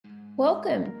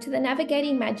Welcome to the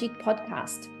Navigating Magic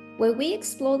podcast, where we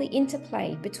explore the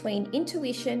interplay between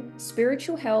intuition,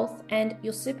 spiritual health, and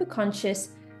your superconscious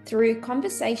through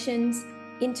conversations,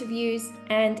 interviews,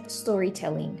 and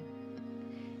storytelling.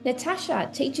 Natasha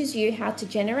teaches you how to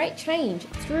generate change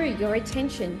through your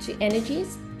attention to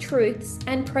energies, truths,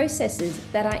 and processes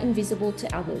that are invisible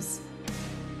to others.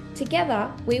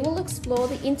 Together, we will explore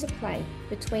the interplay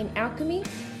between alchemy,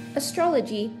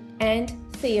 astrology, and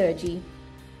theurgy.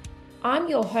 I'm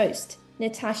your host,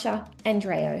 Natasha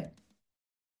Andreo.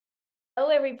 Hello,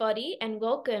 everybody, and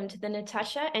welcome to the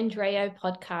Natasha Andreo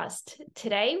podcast.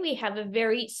 Today, we have a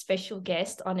very special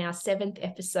guest on our 7th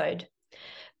episode.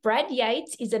 Brad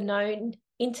Yates is known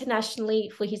internationally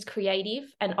for his creative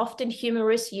and often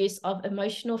humorous use of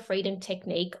emotional freedom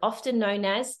technique, often known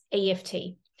as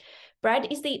EFT.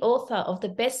 Brad is the author of the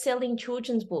best-selling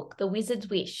children's book, The Wizard's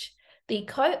Wish, the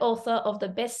co-author of the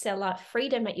bestseller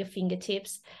Freedom at Your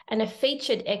Fingertips, and a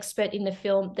featured expert in the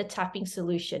film The Tapping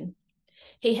Solution.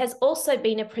 He has also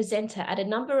been a presenter at a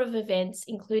number of events,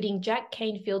 including Jack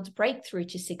Canfield's Breakthrough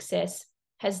to Success,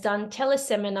 has done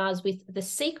teleseminars with The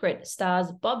Secret stars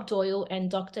Bob Doyle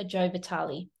and Dr. Joe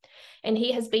Vitale, and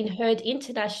he has been heard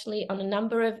internationally on a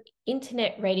number of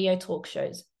internet radio talk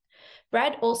shows.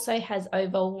 Brad also has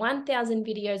over 1,000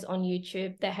 videos on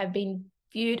YouTube that have been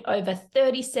viewed over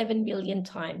 37 million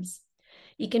times.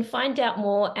 You can find out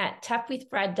more at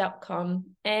tapwithbrad.com.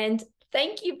 And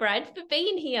thank you, Brad, for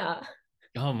being here.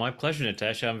 Oh, my pleasure,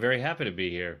 Natasha. I'm very happy to be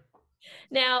here.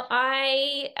 Now,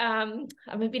 I'm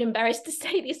a bit embarrassed to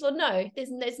say this, or no,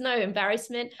 there's no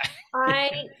embarrassment.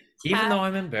 Even though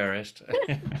I'm embarrassed.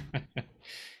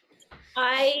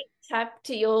 I tap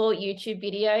to your YouTube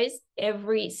videos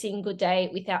every single day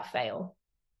without fail.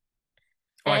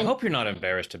 Oh, I hope you're not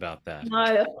embarrassed about that.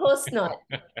 No, of course not.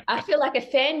 I feel like a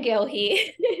fangirl here.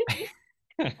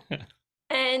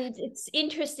 And it's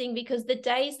interesting because the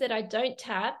days that I don't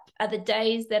tap are the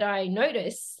days that I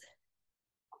notice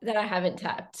that I haven't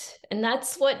tapped. And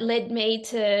that's what led me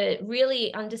to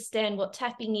really understand what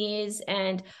tapping is.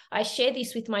 And I share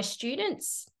this with my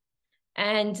students.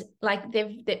 And like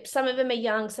some of them are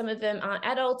young, some of them are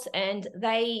adults, and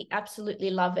they absolutely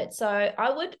love it. So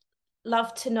I would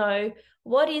love to know,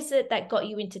 what is it that got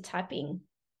you into tapping?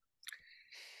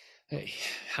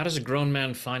 How does a grown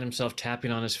man find himself tapping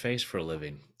on his face for a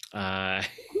living? I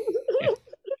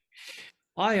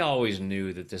always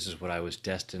knew that this is what I was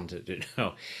destined to do.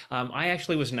 No, I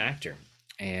actually was an actor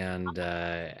and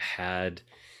had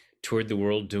toured the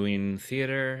world doing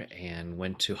theater and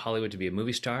went to Hollywood to be a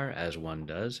movie star, as one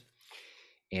does.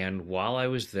 And while I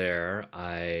was there,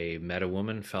 I met a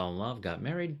woman, fell in love, got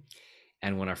married.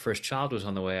 And when our first child was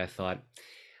on the way, I thought,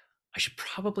 I should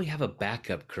probably have a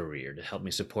backup career to help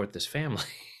me support this family.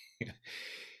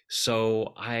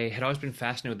 So I had always been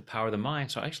fascinated with the power of the mind.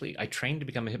 So I trained to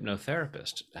become a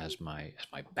hypnotherapist as my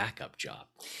backup job.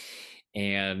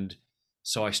 And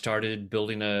so I started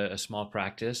building a small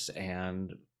practice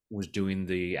and was doing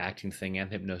the acting thing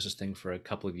and hypnosis thing for a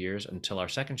couple of years until our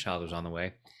second child was on the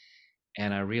way.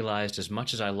 And I realized, as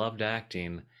much as I loved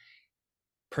acting,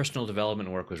 personal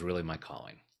development work was really my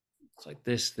calling. It's like,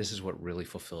 this is what really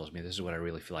fulfills me. This is what I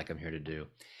really feel like I'm here to do.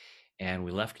 And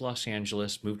we left Los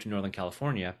Angeles, moved to Northern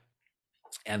California,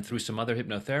 and through some other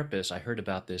hypnotherapists, I heard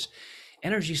about this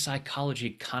energy psychology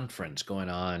conference going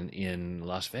on in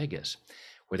Las Vegas,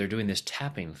 where they're doing this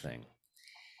tapping thing.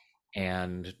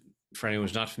 And for anyone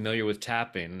who's not familiar with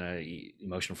tapping,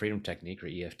 emotional freedom technique, or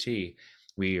EFT,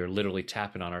 we are literally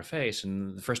tapping on our face.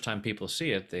 And the first time people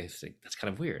see it, they think that's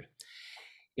kind of weird.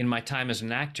 In my time as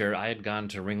an actor, I had gone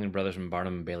to Ringling Brothers and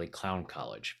Barnum and Bailey Clown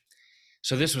College.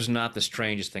 So this was not the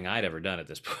strangest thing I'd ever done at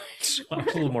this point. So I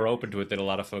was a little more open to it than a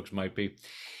lot of folks might be.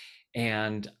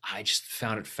 And I just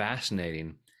found it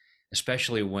fascinating,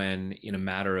 especially when, in a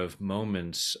matter of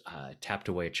moments, tapped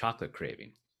away a chocolate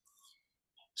craving.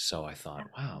 So I thought,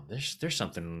 wow, there's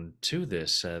something to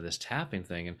this tapping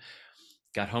thing. And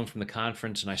got home from the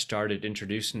conference and I started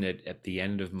introducing it at the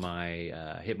end of my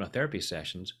hypnotherapy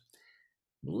sessions.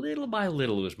 Little by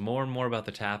little, it was more and more about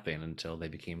the tapping until they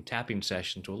became tapping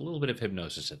sessions with a little bit of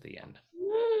hypnosis at the end.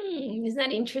 Isn't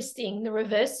that interesting? The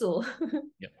reversal.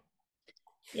 Yep.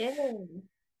 Yeah.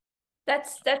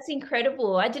 That's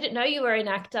incredible. I didn't know you were an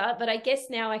actor, but I guess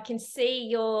now I can see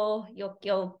your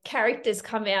characters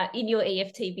come out in your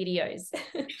EFT videos.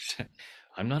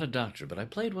 I'm not a doctor, but I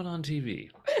played one on TV.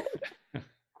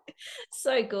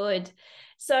 So good.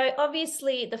 So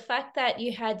obviously the fact that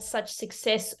you had such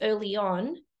success early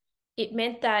on, it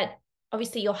meant that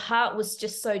obviously your heart was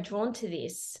just so drawn to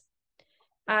this.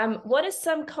 What are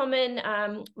some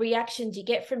common reactions you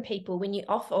get from people when you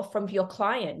offer, or from your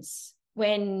clients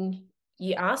when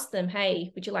you ask them,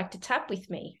 hey, would you like to tap with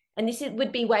me? And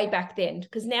would be way back then,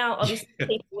 because now obviously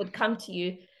people would come to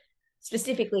you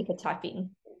specifically for tapping.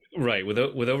 Right. With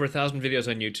over 1,000 videos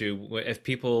on YouTube, if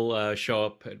people show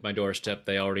up at my doorstep,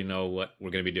 they already know what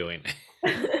we're going to be doing.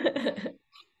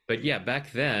 But yeah,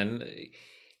 back then,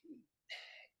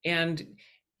 and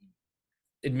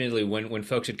admittedly, when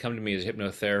folks had come to me as a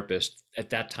hypnotherapist, at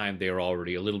that time they were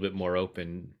already a little bit more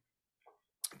open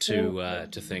to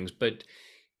things. But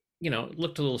it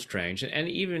looked a little strange. And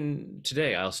even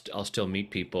today, I'll still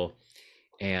meet people,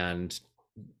 and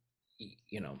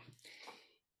you know,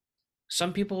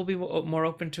 some people will be more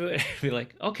open to it. Be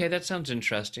like, okay, that sounds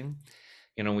interesting.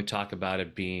 We talk about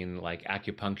it being like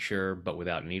acupuncture but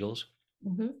without needles.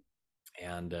 Mm-hmm.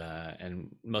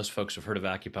 And most folks have heard of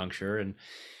acupuncture, and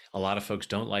a lot of folks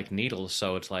don't like needles.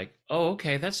 So it's like, oh,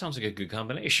 okay, that sounds like a good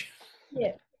combination.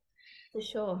 Yeah, for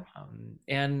sure.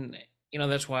 And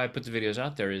that's why I put the videos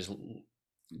out there, is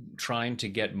trying to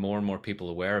get more and more people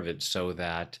aware of it, so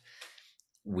that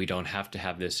we don't have to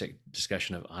have this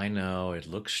discussion of, I know it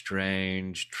looks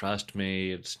strange, trust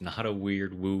me, it's not a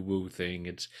weird woo woo thing.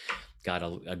 It's got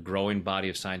a growing body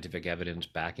of scientific evidence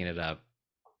backing it up.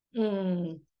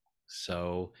 Mm.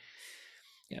 So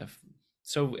yeah,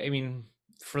 so I mean,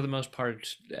 for the most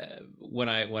part, when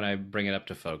I bring it up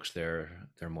to folks, they're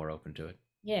more open to it.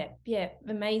 Yeah, yeah,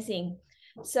 amazing.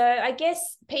 So I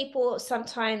guess people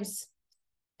sometimes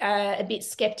are a bit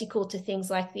skeptical to things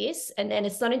like this, and then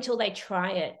it's not until they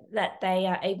try it that they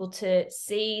are able to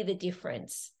see the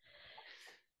difference.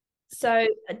 So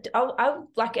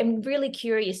I'm really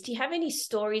curious. Do you have any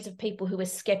stories of people who were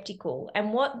skeptical,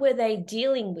 and what were they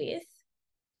dealing with?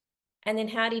 And then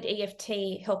how did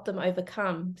EFT help them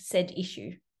overcome said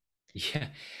issue? Yeah,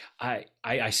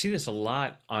 I see this a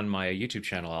lot on my YouTube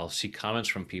channel. I'll see comments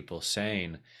from people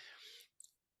saying,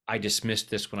 I dismissed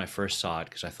this when I first saw it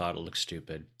because I thought it looked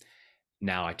stupid.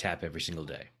 Now I tap every single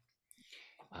day.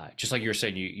 Just like you were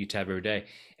saying, you tap every day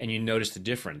and you notice the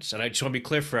difference. And I just want to be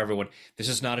clear for everyone, this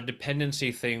is not a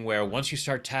dependency thing where once you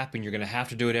start tapping, you're going to have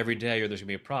to do it every day or there's going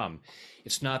to be a problem.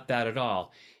 It's not that at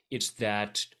all. It's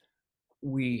that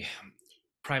we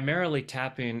primarily,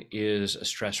 tapping is a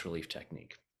stress relief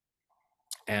technique.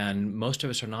 And most of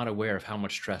us are not aware of how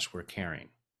much stress we're carrying.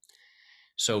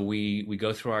 So we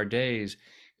go through our days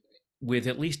with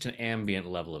at least an ambient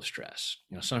level of stress.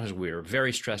 Sometimes we're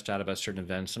very stressed out about certain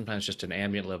events, sometimes just an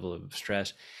ambient level of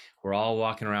stress. We're all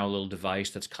walking around with a little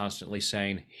device that's constantly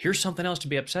saying, here's something else to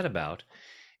be upset about.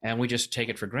 And we just take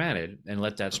it for granted and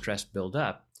let that stress build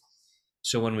up.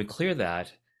 So when we clear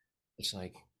that, it's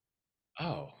like,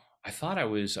 oh, I thought I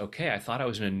was okay. I thought I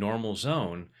was in a normal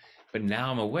zone, but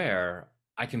now I'm aware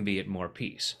I can be at more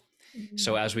peace.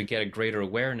 So Mm-hmm. as we get a greater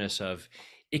awareness of,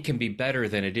 it can be better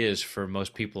than it is for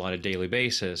most people on a daily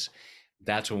basis,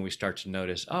 that's when we start to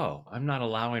notice, oh, I'm not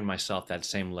allowing myself that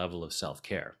same level of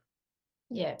self-care.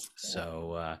 Yeah. Yeah.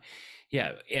 So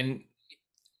yeah, and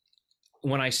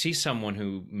when I see someone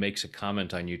who makes a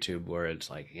comment on YouTube where it's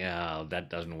like, yeah, that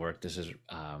doesn't work, this is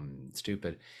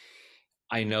stupid,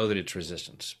 I know that it's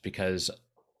resistance, because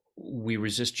we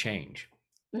resist change.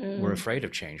 We're Mm. afraid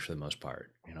of change for the most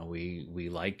part. We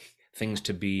like things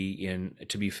to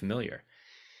be familiar.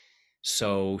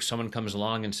 So someone comes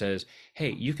along and says,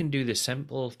 hey, you can do this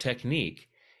simple technique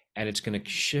and it's going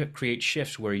to create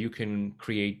shifts where you can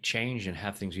create change and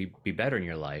have things be better in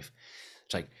your life.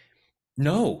 It's like,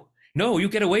 no, no, you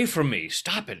get away from me,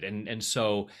 stop it. And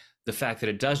so the fact that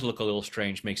it does look a little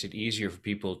strange makes it easier for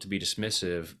people to be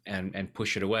dismissive and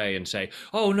push it away and say,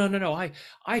 oh, no, no, no,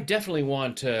 I definitely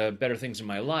want better things in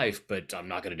my life, but I'm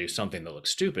not going to do something that looks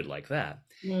stupid like that.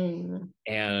 Mm.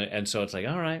 And so it's like,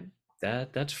 all right,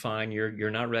 that's fine,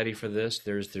 you're not ready for this.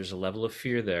 There's a level of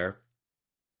fear there.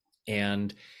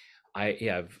 And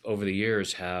yeah, over the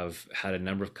years have had a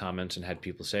number of comments and had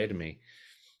people say to me,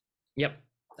 yep,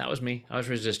 that was me, I was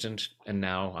resistant, and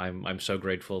now I'm so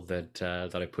grateful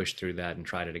that I pushed through that and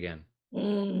tried it again.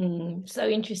 So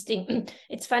interesting.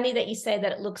 It's funny that you say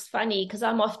that it looks funny, because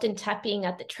I'm often tapping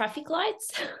at the traffic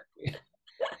lights.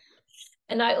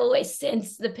 And I always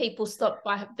sense the people stop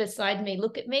by beside me,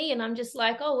 look at me, and I'm just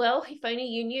like, oh, well, if only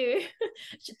you knew.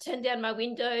 I should turn down my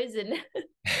windows and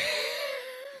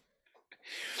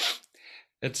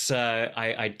It's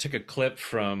I took a clip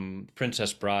from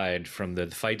Princess Bride from the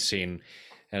fight scene,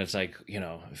 and it's like,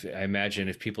 I imagine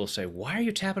if people say, "Why are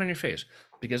you tapping on your face?"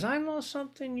 Because I know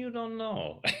something you don't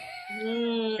know.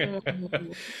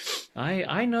 Mm.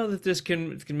 I know that this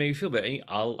can make you feel better.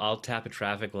 I'll tap at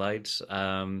traffic lights.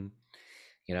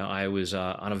 I was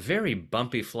on a very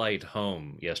bumpy flight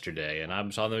home yesterday, and I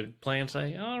was on the plane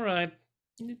saying, "All right,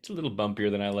 it's a little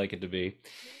bumpier than I like it to be."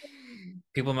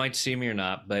 People might see me or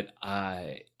not, but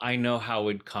I know how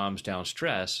it calms down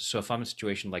stress. So if I'm in a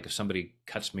situation like if somebody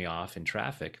cuts me off in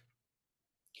traffic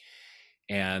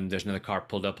and there's another car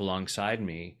pulled up alongside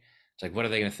me, it's like, what are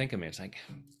they going to think of me? It's like,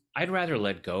 I'd rather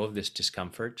let go of this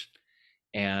discomfort.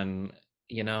 And,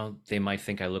 they might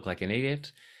think I look like an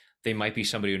idiot. They might be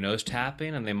somebody who knows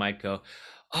tapping and they might go,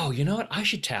 oh, you know what? I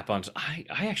should tap on. I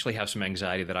actually have some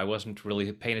anxiety that I wasn't really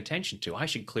paying attention to. I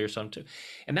should clear some too.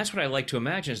 And that's what I like to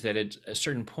imagine is that at a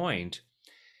certain point,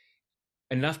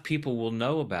 enough people will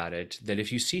know about it that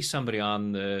if you see somebody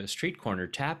on the street corner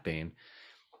tapping,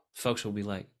 folks will be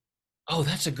like, oh,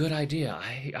 that's a good idea.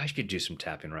 I should do some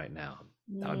tapping right now.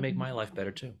 That would make Mm. my life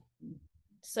better too.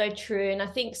 So true. And I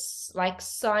think like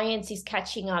science is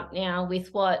catching up now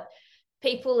with what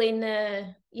people in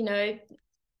the,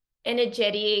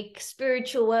 energetic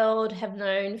spiritual world have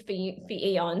known for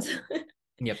eons.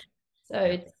 Yep. So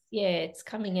Yep. it's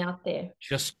coming out there.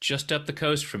 Just up the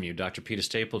coast from you, Dr. Peter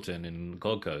Stapleton in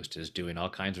Gold Coast is doing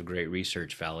all kinds of great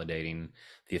research validating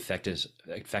the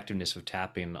effectiveness of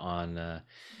tapping on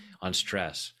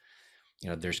stress.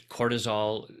 There's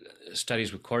cortisol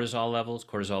studies with cortisol levels,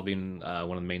 cortisol being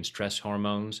one of the main stress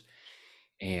hormones,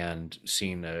 and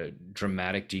seeing a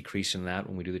dramatic decrease in that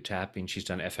when we do the tapping. She's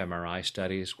done fMRI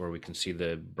studies where we can see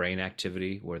the brain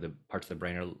activity, where the parts of the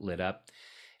brain are lit up.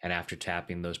 And after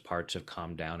tapping, those parts have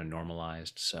calmed down and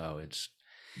normalized. So it's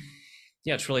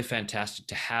really fantastic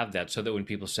to have that so that when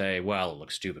people say, well, it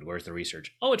looks stupid, where's the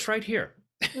research? Oh, it's right here.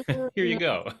 Here you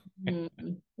go.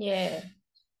 Yeah.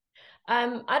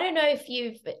 I don't know if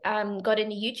you've got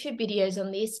any YouTube videos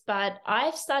on this, but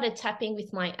I've started tapping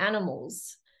with my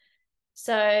animals.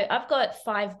 So I've got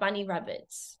 5 bunny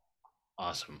rabbits.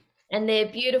 Awesome. And they're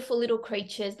beautiful little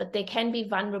creatures, but they can be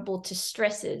vulnerable to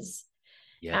stresses.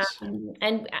 Yes.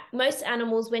 And most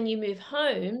animals, when you move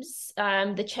homes,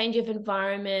 the change of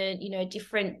environment,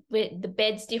 different, the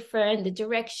bed's different, the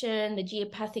direction, the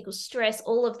geopathical stress,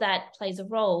 all of that plays a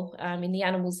role in the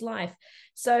animal's life.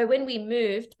 So when we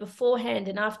moved beforehand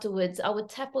and afterwards, I would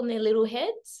tap on their little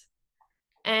heads.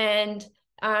 And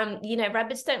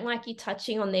rabbits don't like you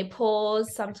touching on their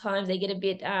paws. Sometimes they get a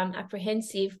bit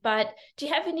apprehensive. But do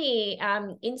you have any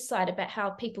insight about how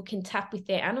people can tap with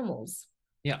their animals?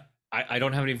 Yeah. I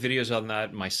don't have any videos on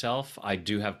that myself. I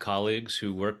do have colleagues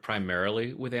who work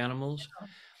primarily with animals.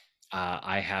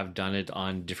 I have done it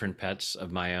on different pets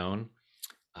of my own.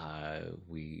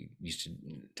 We used to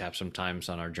tap sometimes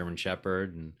on our German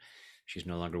Shepherd, and she's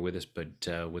no longer with us, but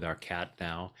with our cat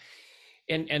now.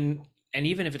 And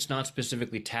even if it's not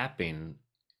specifically tapping,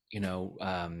 one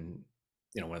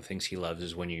of the things he loves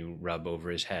is when you rub over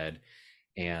his head,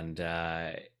 and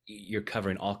you're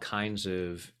covering all kinds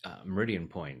of meridian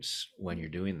points when you're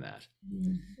doing that.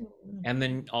 Mm-hmm. And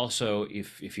then also,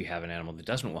 if you have an animal that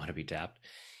doesn't want to be tapped,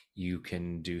 you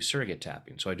can do surrogate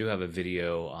tapping. So I do have a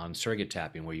video on surrogate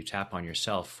tapping where you tap on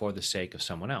yourself for the sake of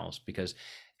someone else, because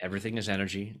everything is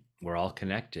energy. We're all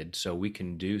connected. So we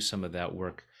can do some of that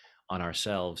work on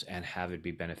ourselves and have it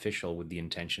be beneficial with the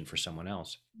intention for someone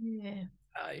else, Yeah.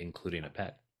 including a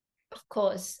pet. Of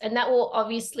course. And that will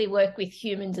obviously work with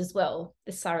humans as well,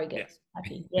 the surrogate Yes.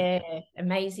 tapping. Yeah,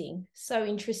 amazing. So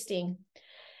interesting.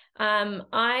 There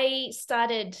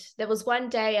was one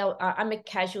day, I'm a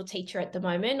casual teacher at the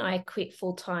moment. I quit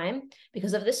full time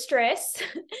because of the stress.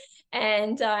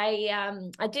 And I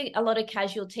do a lot of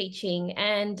casual teaching.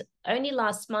 And only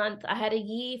last month, I had a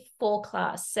year 4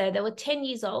 class. So they were 10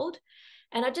 years old.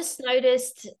 And I just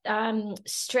noticed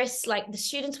stress, like the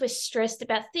students were stressed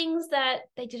about things that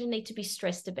they didn't need to be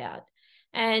stressed about.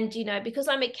 And, because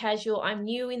I'm a casual, I'm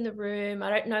new in the room. I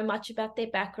don't know much about their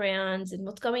backgrounds and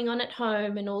what's going on at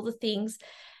home and all the things.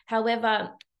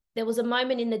 However, there was a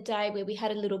moment in the day where we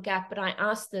had a little gap, but I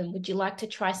asked them, would you like to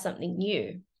try something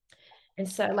new? And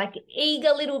so, like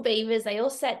eager little beavers, they all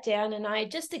sat down and I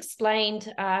just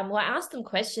explained. I asked them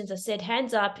questions. I said,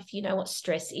 hands up if you know what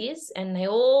stress is. And they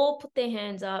all put their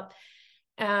hands up.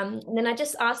 And then I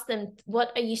just asked them,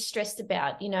 what are you stressed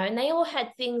about? And they all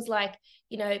had things like,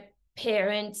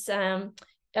 parents,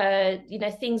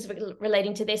 things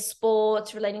relating to their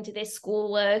sports, relating to their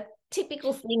schoolwork,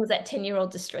 typical things that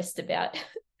 10-year-olds are stressed about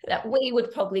that we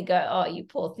would probably go, oh, you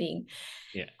poor thing.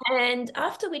 Yeah. And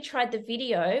after we tried the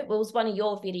video, it was one of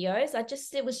your videos.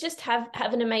 It was just have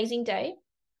an amazing day.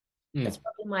 That's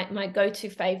probably my go-to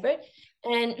favorite.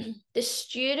 And the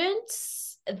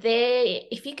students there,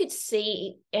 if you could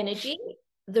see energy,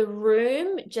 the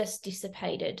room just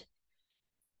dissipated.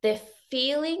 They're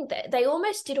feeling that they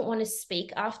almost didn't want to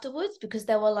speak afterwards because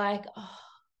they were like, oh,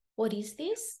 what is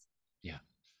this? Yeah.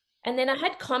 And then I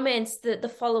had comments the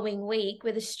following week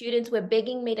where the students were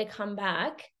begging me to come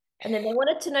back And then they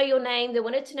wanted to know your name. They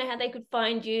wanted to know how they could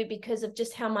find you because of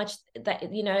just how much that,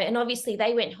 and obviously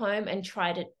they went home and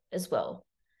tried it as well.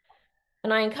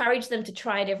 And I encourage them to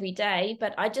try it every day.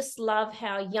 But I just love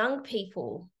how young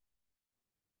people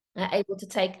are able to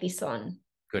take this on.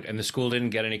 Good. And the school didn't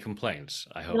get any complaints,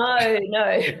 I hope. No,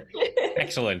 no.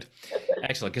 Excellent.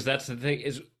 Excellent. Because that's the thing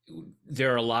is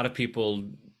there are a lot of people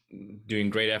doing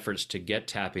great efforts to get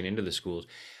tapping into the schools.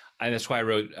 And that's why I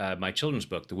wrote my children's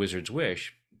book, The Wizard's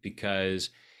Wish, because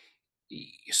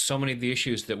so many of the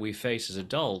issues that we face as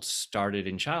adults started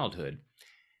in childhood.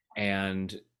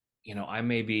 And I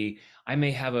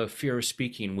may have a fear of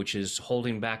speaking, which is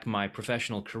holding back my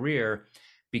professional career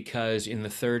because in the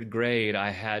third grade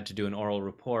I had to do an oral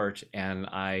report and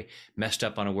I messed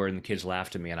up on a word and the kids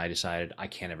laughed at me and I decided I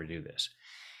can't ever do this.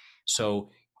 So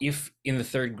if in the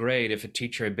third grade, if a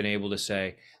teacher had been able to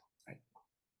say,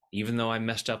 even though I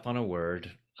messed up on a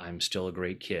word, I'm still a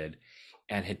great kid,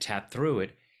 and had tapped through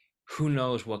it, who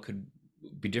knows what could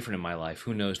be different in my life?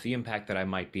 Who knows the impact that I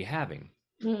might be having?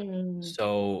 Mm,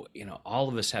 So, all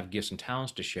of us have gifts and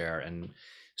talents to share, and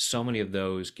so many of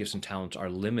those gifts and talents are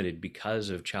limited because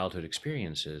of childhood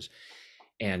experiences.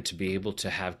 And to be able to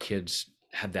have kids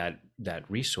have that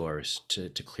resource to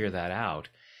clear that out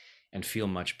and feel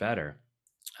much better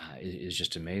is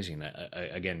just amazing.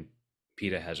 Again,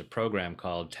 PETA has a program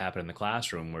called Tap It in the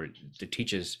Classroom where it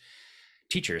teaches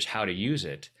teachers how to use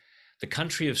it. The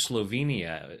country of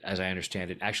Slovenia, as I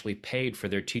understand it, actually paid for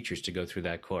their teachers to go through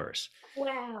that course.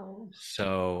 wow.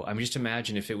 So I mean, just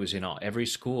imagine if it was in every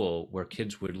school where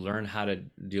kids would learn how to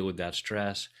deal with that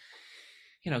stress.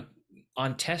 You know,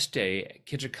 on test day,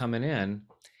 kids are coming in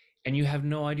and you have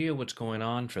no idea what's going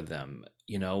on for them.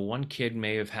 One kid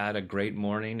may have had a great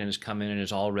morning and has come in and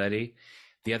is all ready.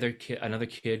 Another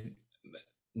kid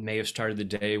may have started the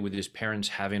day with his parents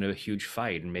having a huge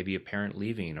fight and maybe a parent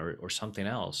leaving or something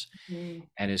else Mm,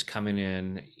 and is coming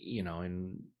in,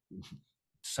 in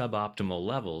suboptimal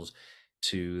levels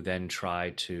to then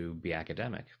try to be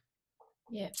academic.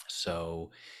 yeah.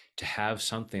 So to have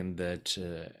something that,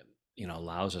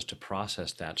 allows us to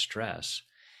process that stress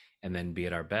and then be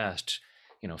at our best,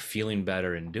 feeling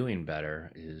better and doing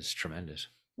better is tremendous.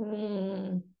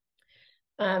 Mm.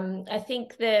 I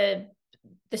think the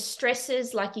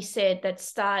stresses, like you said, that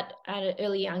start at an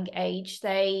early young age,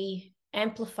 they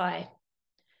amplify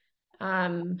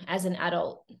as an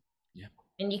adult. Yeah.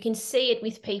 And you can see it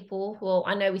with people. Well,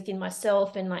 I know within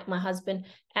myself and like my husband,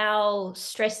 our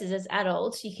stresses as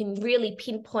adults, you can really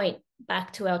pinpoint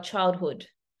back to our childhood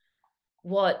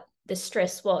what the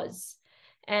stress was.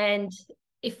 And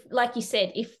if, like you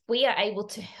said, if we are able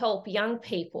to help young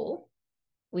people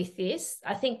with this,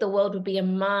 I think the world would be a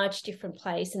much different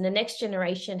place. And the next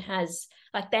generation has,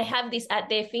 like, they have this at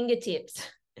their fingertips.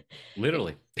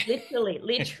 Literally. Literally,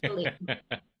 literally.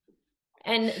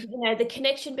 And, the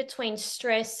connection between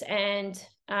stress and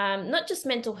not just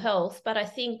mental health, but I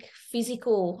think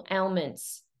physical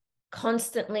ailments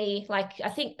constantly, like, I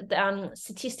think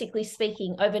statistically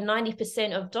speaking, over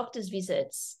 90% of doctors'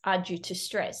 visits are due to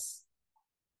stress.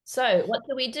 So what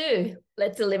do?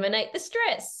 Let's eliminate the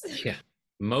stress. Yeah.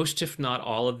 Most, if not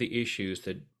all, of the issues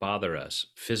that bother us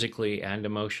physically and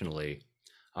emotionally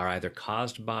are either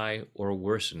caused by or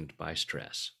worsened by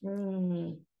stress.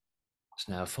 Mm,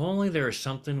 So now, if only there was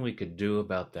something we could do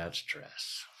about that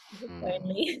stress. if Hmm.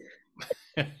 only.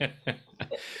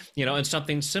 And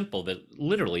something simple that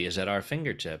literally is at our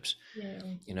fingertips. Yeah.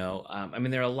 I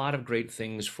mean, there are a lot of great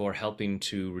things for helping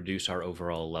to reduce our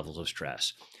overall levels of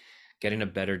stress. Getting a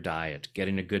better diet,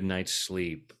 getting a good night's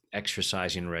sleep,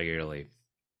 exercising regularly,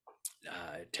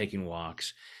 taking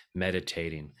walks,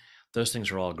 meditating. Those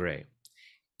things are all great.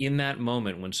 In that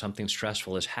moment when something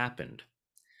stressful has happened,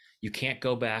 you can't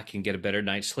go back and get a better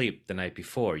night's sleep the night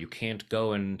before. You can't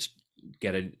go and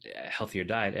get a healthier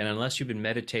diet. And unless you've been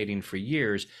meditating for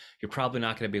years, you're probably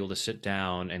not going to be able to sit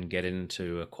down and get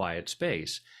into a quiet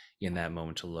space in that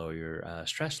moment to lower your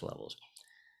stress levels.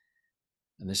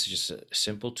 And this is just a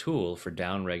simple tool for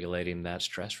down regulating that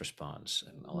stress response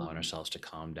and allowing Mm, ourselves to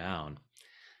calm down.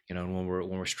 And when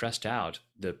we're stressed out,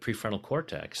 the prefrontal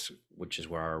cortex, which is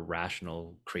where our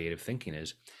rational creative thinking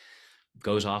is,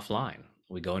 goes offline.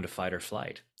 We go into fight or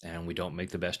flight and we don't make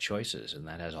the best choices, and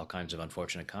that has all kinds of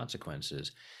unfortunate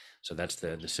consequences. So that's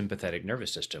the sympathetic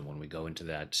nervous system when we go into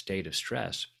that state of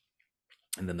stress.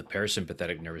 And then the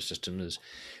parasympathetic nervous system is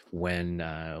when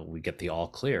we get the all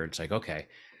clear. It's like, okay,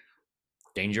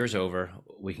 danger is over.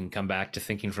 We can come back to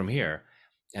thinking from here.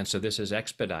 And so this is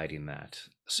expediting that.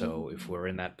 So if mm, we're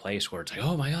in that place where it's like,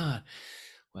 oh my God,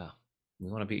 well, we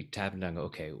want to be tapping down, go,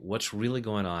 okay, what's really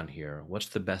going on here? What's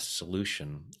the best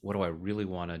solution? What do I really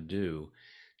want to do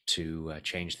to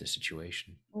change the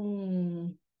situation.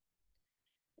 Mm.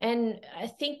 And I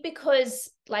think because,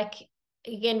 like,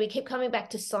 again, we keep coming back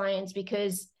to science,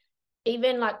 because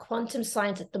even like quantum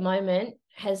science at the moment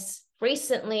has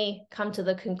recently come to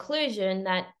the conclusion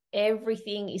that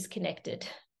everything is connected.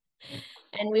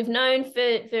 And we've known for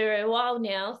a while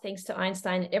now, thanks to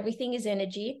Einstein, everything is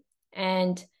energy.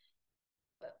 And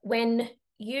when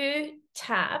you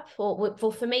tap, or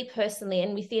well, for me personally,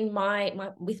 and within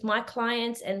with my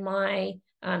clients and my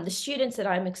the students that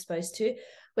I'm exposed to,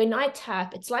 when I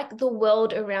tap, it's like the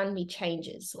world around me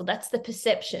changes. Well, that's the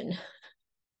perception.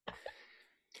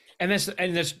 And that's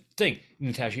the thing,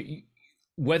 Natasha.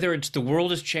 Whether it's the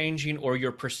world is changing or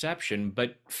your perception,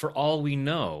 but for all we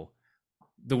know,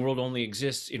 the world only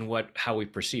exists in how we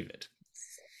perceive it.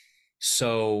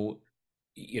 So,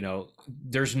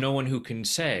 there's no one who can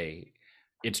say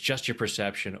it's just your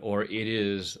perception or it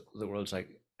is the world's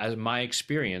like, as my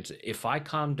experience, if I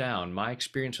calm down, my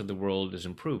experience of the world is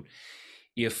improved.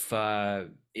 If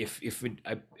it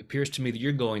appears to me that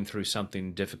you're going through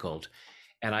something difficult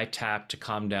and I tap to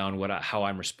calm down how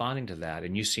I'm responding to that,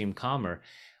 and you seem calmer,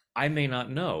 I may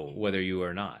not know whether you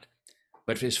are not.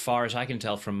 But as far as I can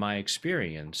tell from my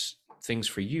experience, things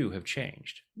for you have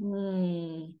changed.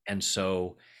 Mm. And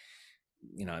so,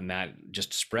 and that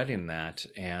just spreading that,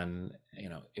 and,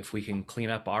 if we can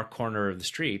clean up our corner of the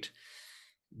street,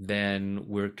 then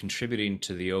we're contributing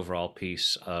to the overall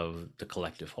piece of the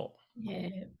collective whole. Yeah,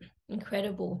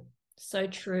 incredible. So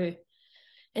true.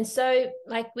 And so,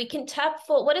 like, we can tap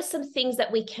for, what are some things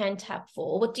that we can tap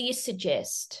for? What do you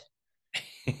suggest?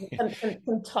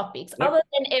 Some topics What? other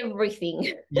than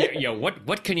everything. Yeah.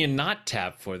 What can you not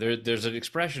tap for? There's an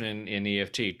expression in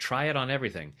EFT. Try it on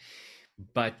everything.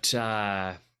 But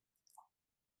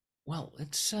well,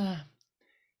 it's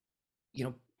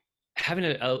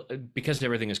having because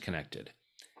everything is connected.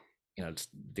 It's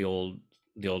the old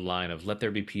line of "Let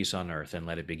there be peace on earth, and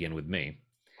let it begin with me."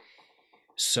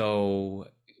 So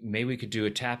maybe we could do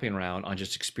a tapping round on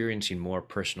just experiencing more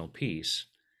personal peace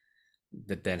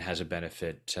that then has a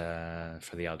benefit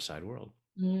for the outside world.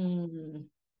 Mm.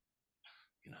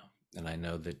 And I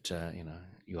know that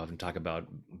you often talk about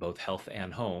both health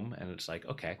and home, and it's like,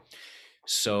 okay,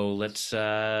 so let's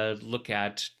look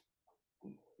at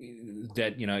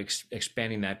that.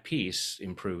 Expanding that piece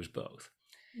improves both.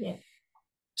 Yeah.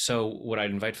 So what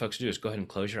I'd invite folks to do is go ahead and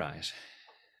close your eyes,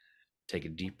 take a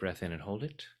deep breath in and hold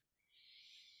it,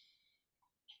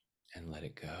 and let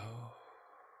it go.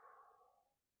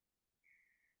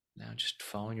 Now just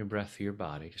following your breath through your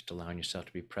body, just allowing yourself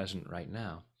to be present right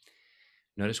now.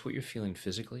 Notice what you're feeling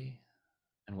physically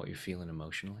and what you're feeling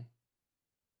emotionally.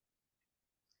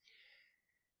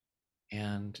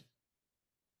 And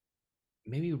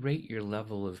maybe rate your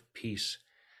level of peace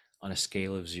on a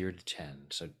scale of 0 to 10.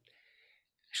 So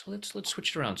actually, let's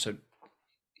switch it around. So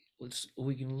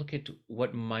we can look at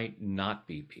what might not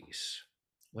be peace,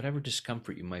 whatever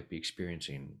discomfort you might be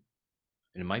experiencing.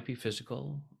 And it might be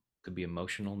physical, could be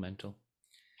emotional, mental.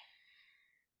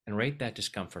 And rate that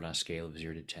discomfort on a scale of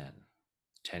 0 to 10.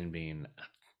 10 being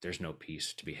there's no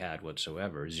peace to be had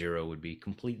whatsoever. 0 would be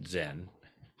complete zen.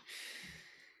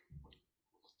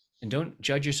 And don't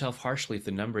judge yourself harshly if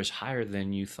the number is higher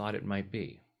than you thought it might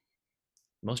be.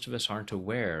 Most of us aren't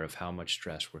aware of how much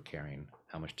stress we're carrying,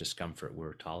 how much discomfort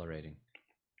we're tolerating.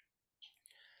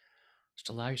 Just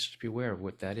allow yourself to be aware of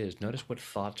what that is. Notice what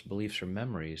thoughts, beliefs, or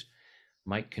memories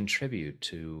might contribute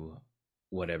to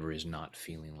whatever is not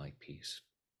feeling like peace.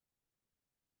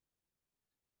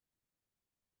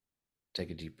 Take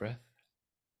a deep breath.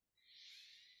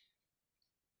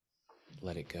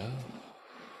 Let it go.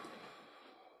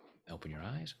 Open your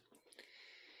eyes.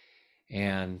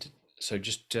 And so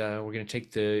just we're going to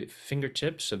take the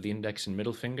fingertips of the index and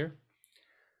middle finger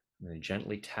and then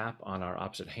gently tap on our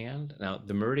opposite hand. Now,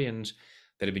 the meridians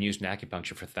that have been used in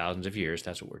acupuncture for thousands of years,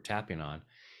 that's what we're tapping on.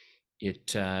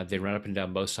 They run up and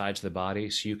down both sides of the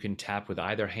body, so you can tap with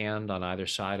either hand on either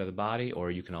side of the body, or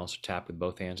you can also tap with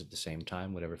both hands at the same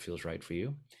time, whatever feels right for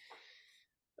you.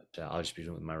 But I'll just be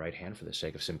doing it with my right hand for the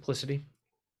sake of simplicity.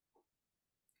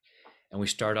 And we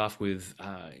start off with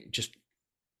just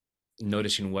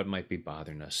noticing what might be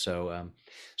bothering us. So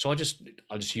I'll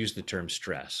just use the term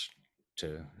stress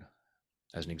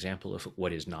as an example of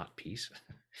what is not peace.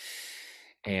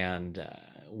 And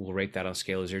we'll rate that on a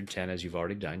scale of 0 to 10, as you've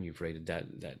already done. You've rated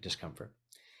that discomfort.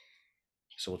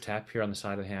 So we'll tap here on the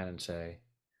side of the hand and say,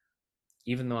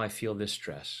 even though I feel this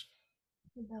stress,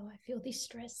 Even though I feel this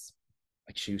stress,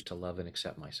 I choose to love and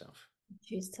accept myself. I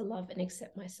choose to love and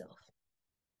accept myself.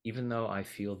 Even though I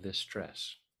feel this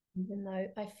stress, Even though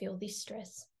I feel this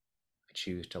stress, I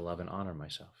choose to love and honor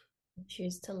myself. I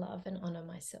choose to love and honor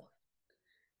myself,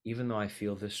 even though I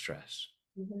feel this stress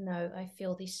even though I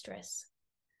feel this stress.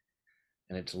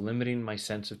 and it's limiting my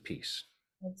sense of peace.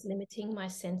 It's limiting my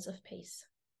sense of peace,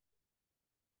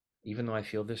 Even though I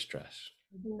feel this stress,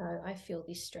 even though I feel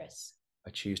this stress. I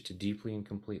choose to deeply and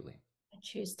completely I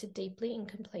choose to deeply and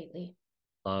completely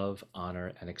love,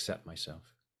 honor, and accept myself,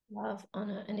 love,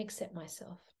 honor, and accept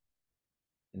myself,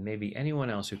 and maybe anyone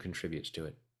else who contributes to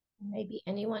it, and maybe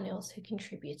anyone else who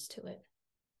contributes to it,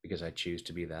 because I choose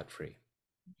to be that free.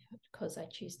 because I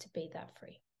choose to be that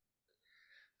free.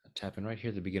 Tapping right here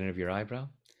at the beginning of your eyebrow,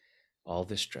 all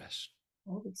this stress.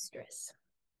 All this stress,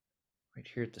 Right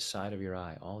here at the side of your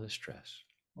eye, all this stress.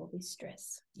 all this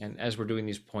stress. And as we're doing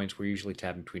these points, we're usually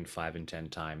tapping between 5 and 10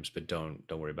 times, but don't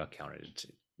worry about counting it.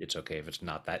 It's okay if it's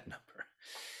not that number.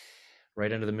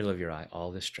 Right under the middle of your eye,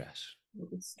 all this stress. All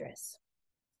this stress,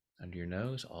 Under your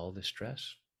nose, all this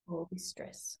stress. all this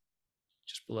stress,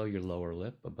 Just below your lower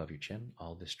lip, above your chin,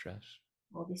 all this stress.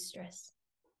 all this stress.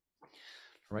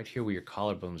 Right here where your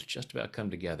collarbones just about come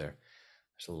together,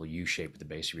 there's a little U shape at the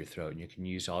base of your throat, and you can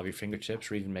use all of your fingertips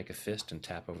or even make a fist and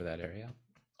tap over that area.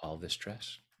 All this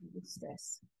stress. All this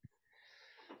stress.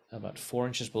 About 4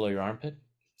 inches below your armpit.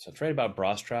 So it's right about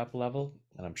bra strap level,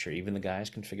 and I'm sure even the guys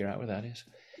can figure out where that is.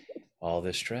 All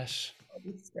this stress. All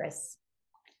this stress.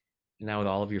 And now with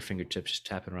all of your fingertips just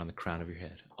tapping around the crown of your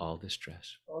head, all this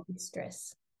stress. All this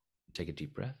stress. Take a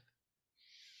deep breath.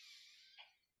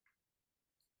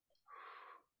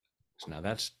 So now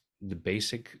that's the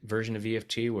basic version of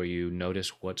EFT where you notice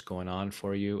what's going on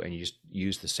for you and you just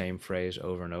use the same phrase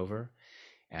over and over.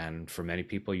 And for many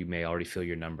people, you may already feel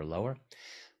your number lower.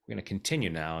 We're going to continue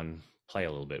now and play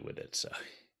a little bit with it. So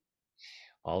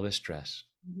all this stress,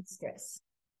 All this stress.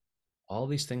 all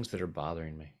these things that are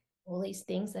bothering me, All these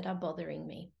things that are bothering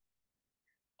me.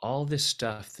 all this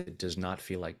stuff that does not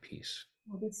feel like peace.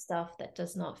 All this stuff that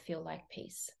does not feel like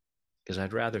peace. Because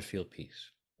I'd rather feel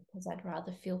peace. Because I'd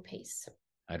rather feel peace.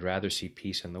 I'd rather see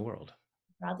peace in the world.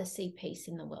 I'd rather see peace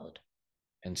in the world.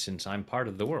 And since I'm part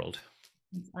of the world,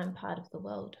 Since I'm part of the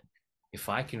world, if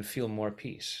I can feel more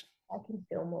peace, I can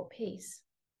feel more peace.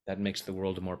 that makes the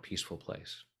world a more peaceful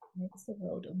place. Makes the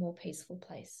world a more peaceful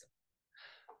place.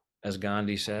 As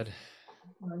Gandhi said,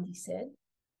 Gandhi said,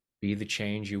 be the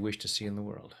change you wish to see in the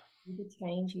world. be the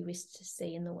change you wish to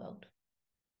see in the world.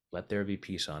 Let there be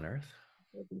peace on earth.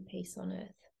 Let there be peace on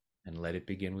earth. And let it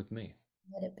begin with me.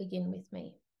 Let it begin with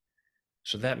me.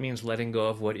 So that means letting go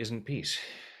of what isn't peace.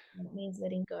 That means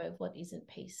letting go of what isn't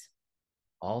peace.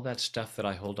 All that stuff that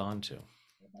I hold on to.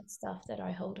 All that stuff that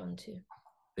I hold on to.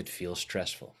 That feels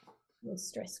stressful. Feels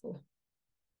stressful.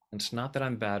 It's not that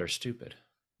I'm bad or stupid.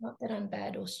 Not that I'm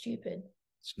bad or stupid.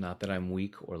 It's not that I'm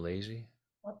weak or lazy.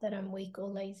 Not that I'm weak or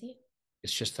lazy.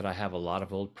 It's just that I have a lot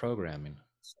of old programming.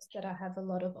 It's just that I have a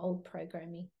lot of old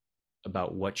programming.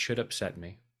 About what should upset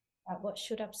me. About what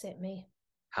should upset me.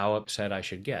 How upset I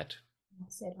should get. How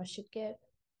upset I should get.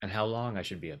 And how long I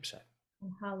should be upset.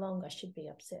 And how long I should be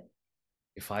upset.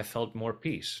 If I felt more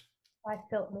peace. If I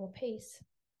felt more peace.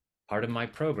 Part of my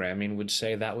programming would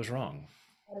say that was wrong.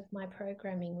 Part of my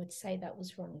programming would say that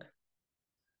was wrong.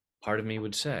 Part of me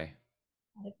would say.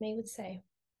 Part of me would say.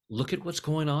 Look at what's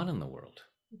going on in the world.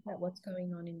 Look at what's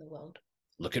going on in the world.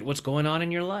 Look at what's going on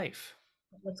in your life.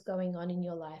 What's going on in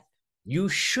your life. You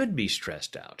should be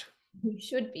stressed out. You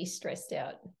should be stressed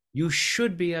out. You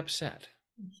should be upset.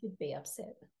 You should be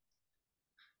upset.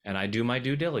 And I do my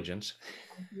due diligence.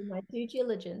 I do my due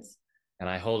diligence. And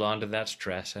I hold on to that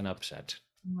stress and upset.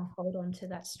 And I hold on to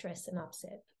that stress and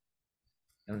upset.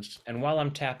 And while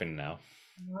I'm tapping now.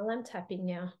 And while I'm tapping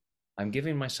now. I'm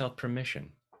giving myself permission.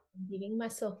 I'm giving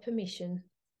myself permission.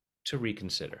 To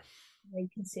reconsider.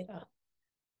 Reconsider.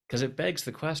 Because it begs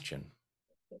the question.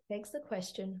 It begs the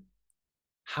question.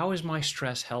 How is my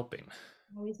stress helping?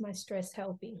 How is my stress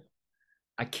helping?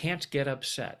 I can't get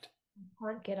upset. I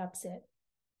can't get upset.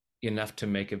 Enough to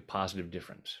make a positive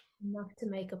difference. Enough to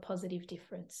make a positive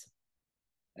difference.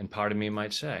 And part of me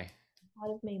might say.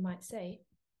 Part of me might say.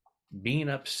 Being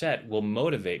upset will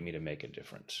motivate me to make a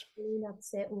difference. Being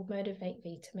upset will motivate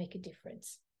me to make a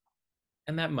difference.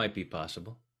 And that might be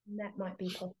possible. And that might be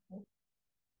possible.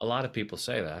 A lot of people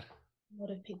say that. A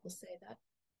lot of people say that.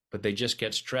 But they just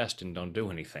get stressed and don't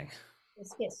do anything.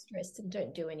 Just get stressed and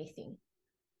don't do anything.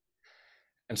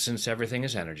 And since everything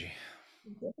is energy.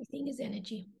 Everything is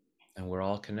energy. And we're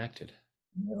all connected.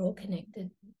 We're all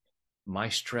connected. My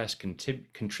stress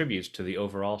contributes to the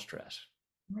overall stress.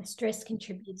 My stress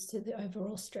contributes to the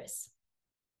overall stress.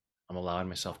 I'm allowing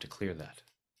myself to clear that.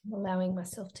 I'm allowing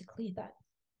myself to clear that.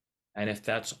 And if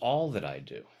that's all that I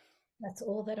do. That's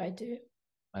all that I do.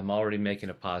 I'm already making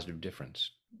a positive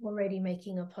difference. Already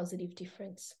making a positive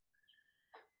difference.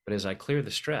 But as I clear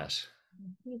the stress,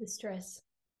 Clear the stress.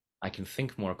 I can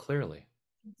think more clearly.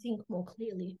 Think more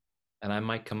clearly. And I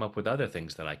might come up with other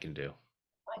things that I can do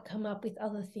I come up with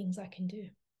other things I can do.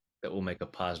 that will make a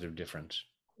positive difference.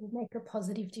 Make a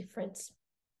positive difference.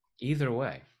 Either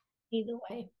way, Either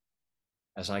way,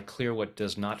 as I clear what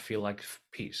does not feel like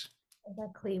peace,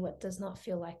 exactly what does not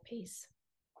feel like peace.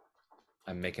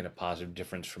 I'm making a positive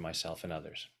difference for myself and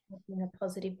others. Making a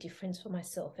positive difference for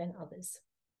myself and others.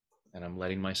 And I'm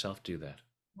letting myself do that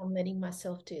I'm letting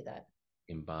myself do that.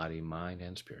 in body, mind,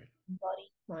 and spirit.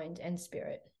 Body, mind, and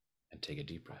spirit. And take a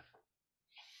deep breath.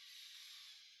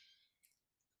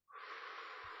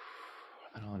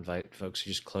 And I'll invite folks to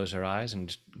just close their eyes and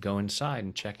just go inside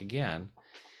and check again.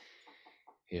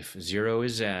 If 0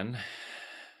 is Zen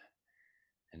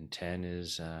and 10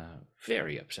 is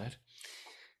very upset,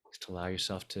 just allow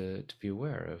yourself to be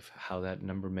aware of how that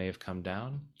number may have come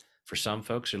down. For some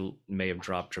folks, it may have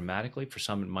dropped dramatically. For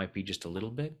some, it might be just a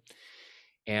little bit.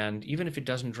 And even if it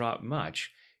doesn't drop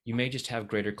much, you may just have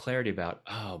greater clarity about,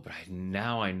 oh, but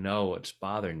now I know what's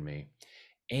bothering me.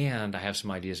 And I have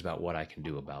some ideas about what I can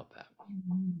do about that.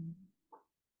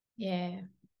 Yeah.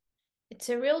 It's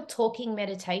a real talking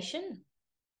meditation.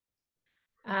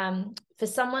 For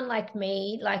someone like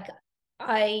me, like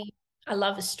I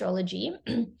love astrology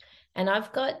and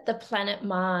I've got the planet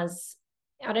Mars.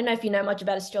 I don't know if you know much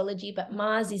about astrology, but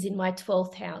Mars is in my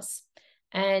 12th house.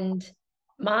 And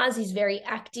Mars is very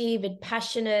active and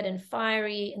passionate and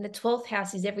fiery. And the 12th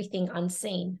house is everything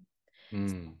unseen.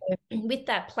 Mm. So with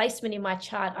that placement in my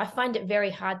chart, I find it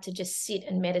very hard to just sit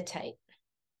and meditate.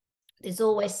 There's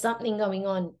always something going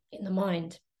on in the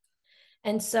mind.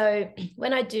 And so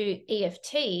when I do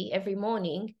EFT every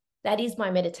morning, that is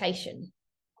my meditation.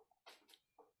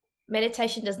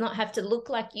 Meditation does not have to look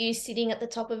like you sitting at the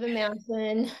top of a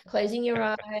mountain, closing your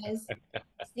eyes,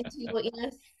 listening to your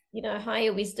inner,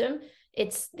 higher wisdom.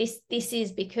 It's this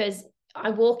is because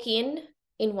I walk in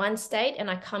one state and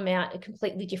I come out a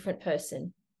completely different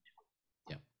person.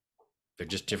 Yeah. They're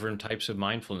just different types of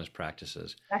mindfulness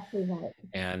practices. Exactly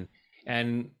right.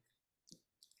 And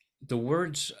the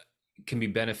words can be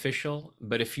beneficial,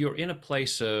 but if you're in a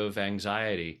place of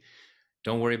anxiety,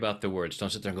 don't worry about the words.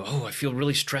 Don't sit there and go, oh, I feel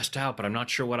really stressed out, but I'm not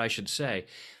sure what I should say.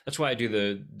 That's why I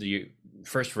do the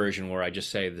first version where I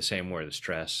just say the same word,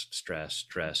 stress, stress,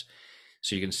 stress.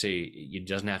 So you can see it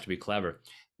doesn't have to be clever.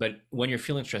 But when you're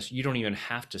feeling stressed, you don't even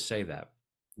have to say that.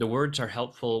 The words are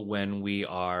helpful when we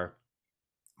are,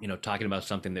 talking about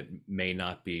something that may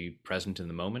not be present in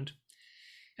the moment.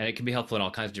 And it can be helpful in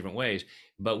all kinds of different ways.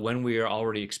 But when we are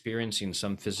already experiencing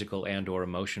some physical and or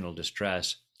emotional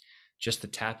distress, just the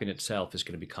tapping itself is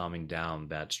going to be calming down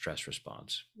that stress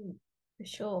response. For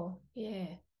sure. Yeah.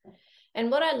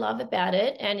 And what I love about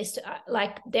it, and is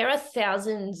like there are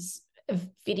thousands of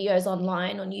videos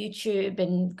online on YouTube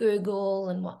and Google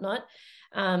and whatnot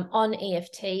on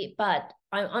EFT, but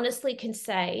I honestly can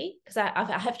say, because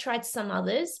I have tried some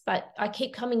others, but I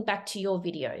keep coming back to your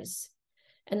videos.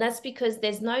 And that's because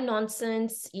there's no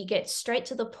nonsense. You get straight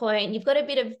to the point. You've got a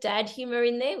bit of dad humor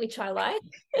in there, which I like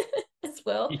as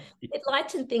well. It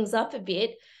lightened things up a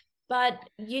bit, but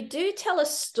you do tell a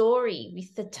story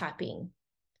with the tapping.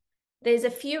 There's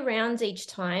a few rounds each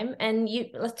time, and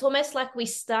it's almost like we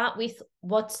start with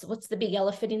what's the big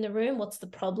elephant in the room, what's the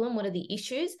problem, what are the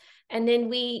issues, and then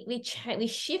we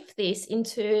shift this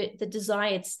into the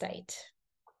desired state.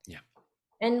 Yeah.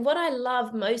 And what I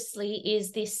love mostly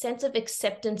is this sense of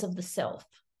acceptance of the self.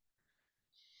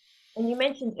 And you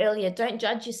mentioned earlier, don't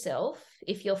judge yourself.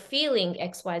 If you're feeling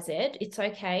XYZ, it's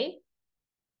okay.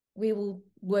 We will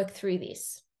work through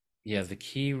this. Yeah, the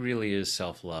key really is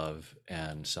self-love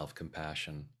and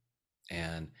self-compassion.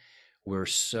 And we're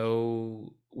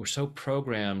so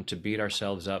programmed to beat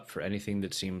ourselves up for anything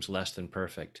that seems less than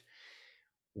perfect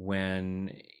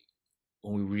when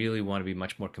we really want to be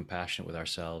much more compassionate with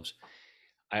ourselves.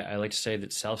 I like to say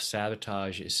that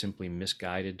self-sabotage is simply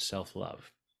misguided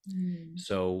self-love.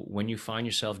 So when you find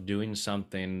yourself doing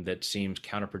something that seems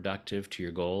counterproductive to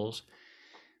your goals,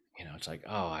 it's like,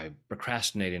 oh, I'm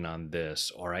procrastinating on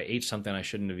this, or I ate something I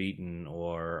shouldn't have eaten,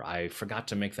 or I forgot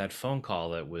to make that phone call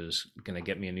that was going to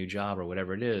get me a new job, or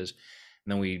whatever it is.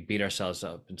 And then we beat ourselves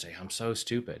up and say, I'm so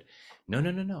stupid. No, no,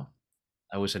 no, no.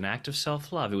 That was an act of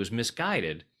self-love. It was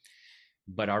misguided,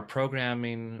 but our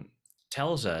programming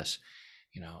tells us,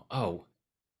 oh,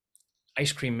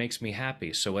 ice cream makes me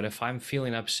happy. So what if I'm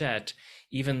feeling upset,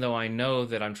 even though I know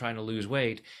that I'm trying to lose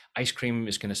weight, ice cream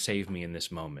is going to save me in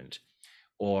this moment.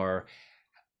 Or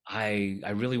I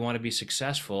really want to be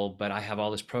successful, but I have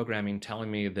all this programming telling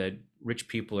me that rich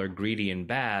people are greedy and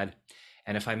bad.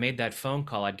 And if I made that phone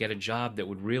call, I'd get a job that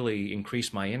would really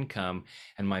increase my income,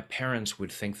 and my parents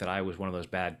would think that I was one of those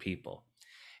bad people.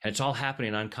 And it's all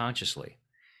happening unconsciously,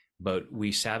 but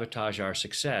we sabotage our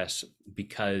success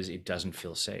because it doesn't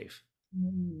feel safe.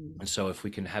 Mm. And so if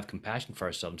we can have compassion for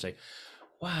ourselves and say,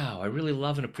 wow, I really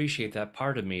love and appreciate that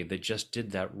part of me that just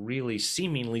did that really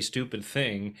seemingly stupid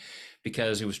thing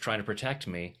because it was trying to protect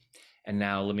me. And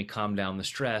now let me calm down the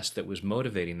stress that was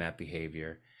motivating that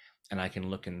behavior. And I can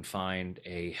look and find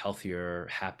a healthier,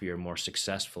 happier, more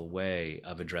successful way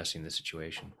of addressing the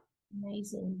situation.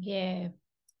 Amazing. Yeah.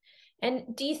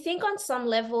 And do you think on some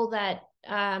level that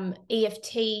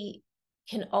EFT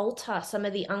can alter some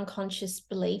of the unconscious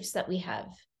beliefs that we have?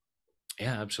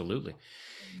 Yeah, absolutely.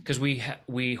 Because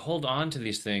we hold on to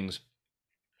these things.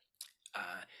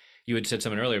 You had said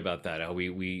something earlier about that. How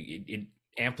it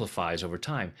amplifies over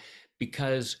time,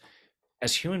 because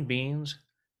as human beings,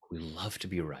 we love to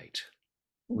be right.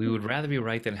 We Mhm. would rather be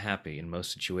right than happy in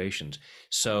most situations.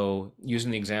 So,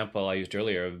 using the example I used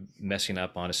earlier of messing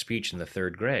up on a speech in the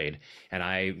third grade, and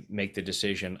I make the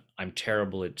decision, I'm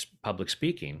terrible at public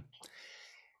speaking,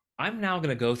 I'm now going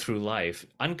to go through life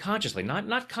unconsciously,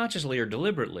 not consciously or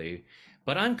deliberately,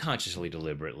 but unconsciously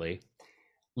deliberately,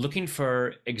 looking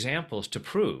for examples to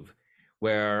prove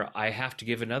where I have to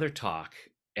give another talk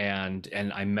and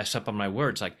I mess up on my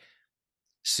words. Like,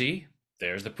 see,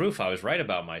 there's the proof I was right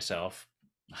about myself.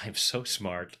 I'm so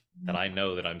smart that I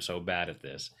know that I'm so bad at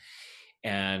this.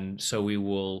 And so we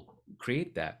will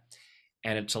create that.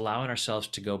 And it's allowing ourselves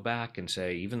to go back and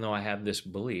say, even though I have this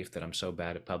belief that I'm so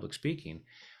bad at public speaking,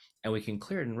 and we can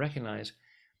clear it and recognize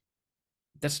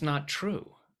that's not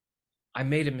true. I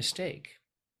made a mistake.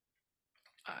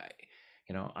 I,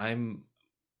 you know,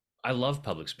 I love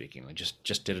public speaking. I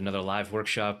just did another live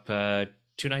workshop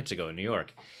 2 nights ago in New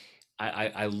York.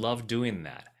 I love doing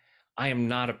that. I'm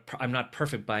not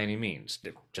perfect by any means.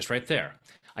 Just right there,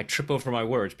 I trip over my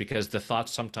words because the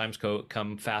thoughts sometimes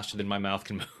come faster than my mouth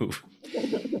can move.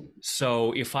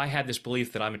 So if I had this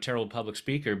belief that I'm a terrible public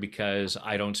speaker because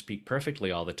I don't speak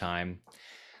perfectly all the time,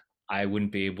 I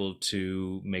wouldn't be able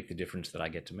to make the difference that I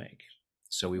get to make.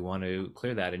 So we want to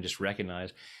clear that and just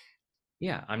recognize,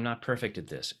 yeah, I'm not perfect at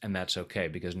this, and that's okay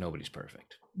because nobody's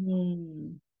perfect.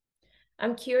 Mm.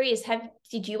 I'm curious,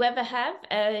 did you ever have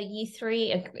a year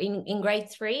three in grade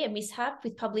three, a mishap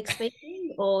with public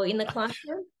speaking or in the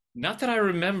classroom? Not that I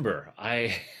remember.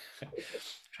 I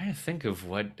trying to think of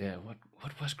what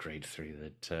was grade three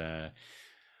that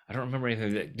I don't remember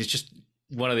anything. It's just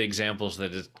one of the examples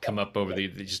that has come up over the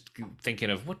just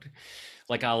thinking of what,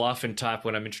 like I'll often tap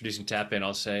when I'm introducing tap in.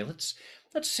 I'll say let's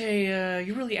say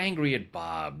you're really angry at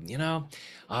Bob. You know,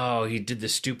 oh, he did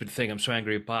this stupid thing. I'm so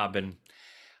angry at Bob, and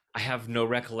I have no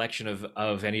recollection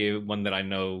of anyone that I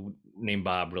know named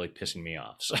Bob really pissing me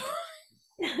off. So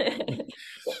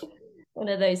One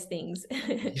of those things.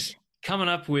 just coming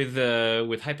up with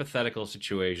hypothetical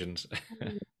situations.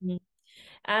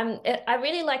 I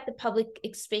really like the public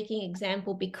speaking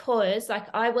example because, like,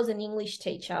 I was an English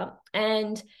teacher,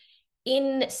 and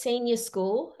in senior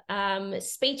school,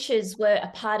 speeches were a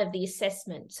part of the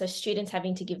assessment. So students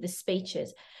having to give the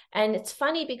speeches. And it's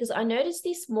funny because I noticed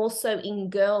this more so in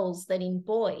girls than in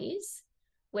boys,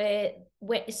 where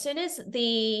as soon as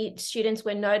the students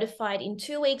were notified in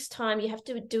 2 weeks' time, you have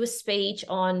to do a speech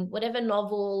on whatever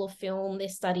novel or film they're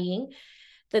studying,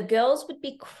 the girls would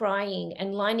be crying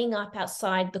and lining up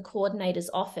outside the coordinator's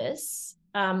office,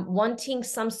 wanting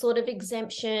some sort of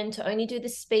exemption to only do the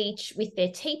speech with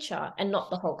their teacher and not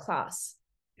the whole class.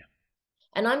 Yeah,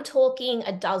 And I'm talking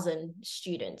a dozen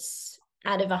students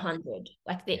out of 100.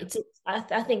 Like yeah,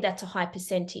 I think that's a high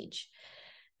percentage.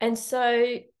 And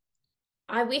so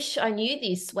I wish I knew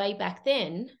this way back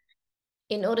then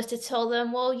in order to tell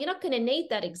them, well, you're not going to need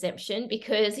that exemption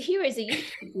because here is a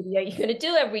YouTube video you're going to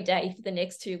do every day for the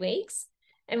next 2 weeks.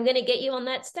 And we're going to get you on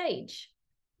that stage.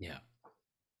 yeah,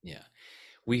 yeah.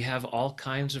 We have all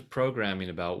kinds of programming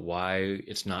about why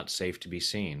it's not safe to be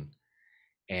seen,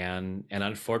 and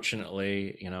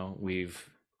unfortunately,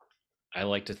 I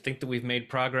like to think that we've made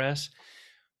progress,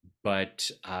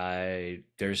 but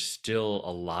there's still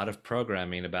a lot of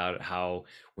programming about how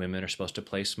women are supposed to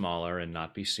play smaller and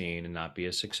not be seen and not be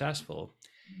as successful.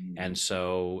 And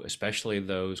so, especially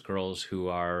those girls who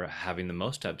are having the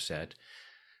most upset,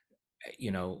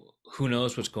 who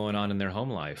knows what's going on in their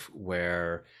home life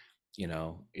where,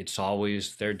 it's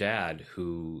always their dad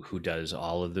who does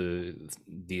all of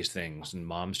these things, and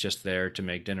mom's just there to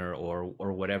make dinner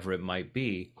or whatever it might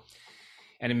be.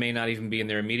 And it may not even be in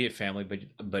their immediate family,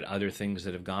 but other things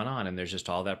that have gone on. And there's just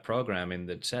all that programming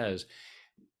that says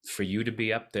for you to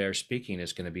be up there speaking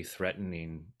is going to be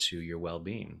threatening to your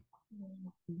well-being.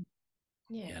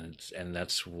 Yeah. and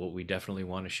that's what we definitely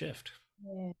want to shift.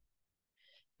 Yeah.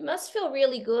 It must feel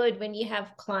really good when you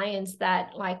have clients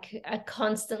that like are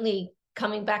constantly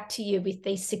coming back to you with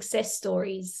these success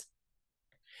stories.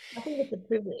 I think it's a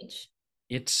privilege.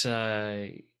 It's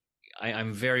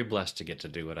I'm very blessed to get to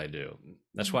do what I do.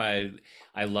 That's Mm. why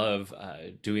I love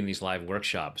doing these live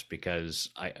workshops, because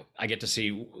I get to see,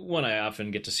 one, I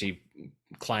often get to see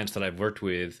clients that I've worked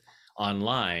with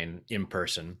online in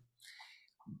person,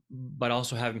 but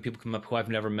also having people come up who I've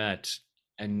never met,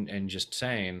 and just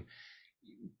saying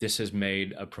this has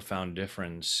made a profound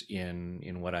difference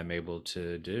in what I'm able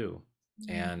to do. Mm.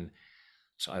 And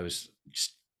so I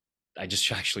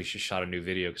just actually shot a new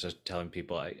video because I was telling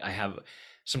people I have,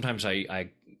 sometimes I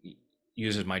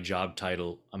use as my job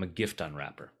title, I'm a gift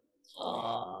unwrapper,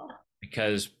 Oh,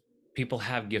 because people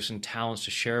have gifts and talents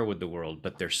to share with the world,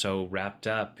 but they're so wrapped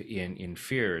up in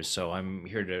fears. So I'm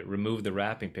here to remove the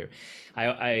wrapping paper.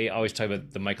 I always talk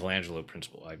about the Michelangelo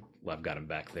principle. Well, I've got him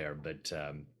back there, but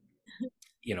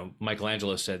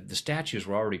Michelangelo said the statues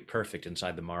were already perfect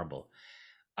inside the marble.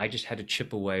 I just had to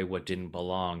chip away what didn't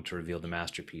belong to reveal the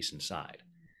masterpiece inside.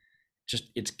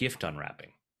 Just, it's gift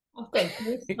unwrapping. I've got and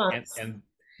goosebumps. and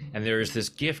and there is this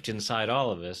gift inside all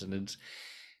of us, and it's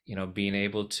being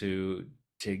able to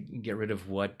get rid of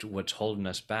what's holding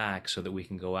us back, so that we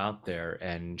can go out there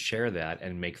and share that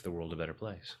and make the world a better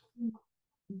place.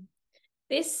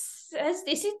 This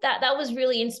is that was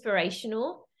really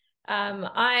inspirational.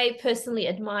 I personally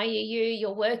admire you.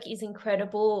 Your work is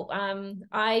incredible.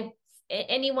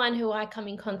 Anyone who I come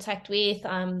in contact with,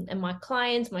 and my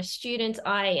clients, my students,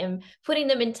 I am putting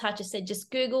them in touch. I said, just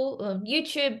Google,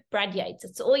 YouTube, Brad Yates.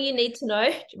 It's all you need to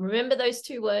know. Remember those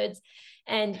two words,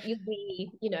 and you'll be,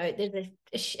 there's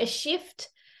a shift,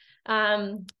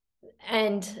 um,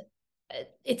 and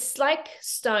it's like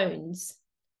stones.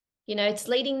 It's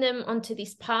leading them onto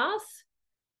this path.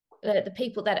 The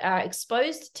people that are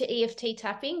exposed to EFT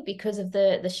tapping because of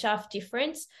the shaft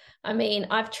difference. I mean,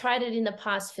 I've tried it in the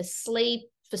past for sleep,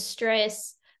 for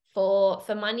stress, for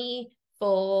money,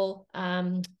 for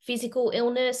physical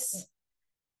illness,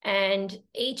 and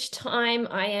each time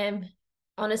I am,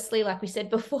 honestly, like we said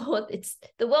before, it's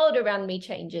the world around me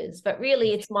changes, but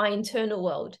really it's my internal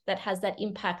world that has that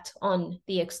impact on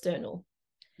the external.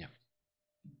 Yeah.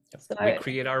 Yep. So We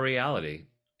create our reality,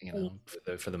 yeah,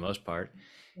 for the most part.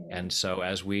 And so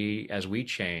as we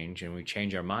change, and we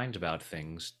change our minds about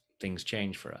things, things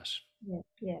change for us. yeah,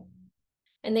 yeah.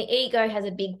 And the ego has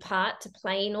a big part to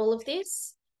play in all of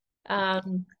this.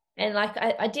 And like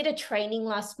I did a training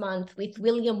last month with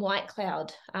William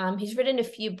Whitecloud. He's written a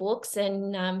few books,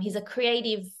 and he's a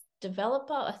creative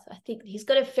developer. I think he's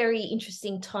got a very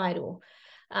interesting title.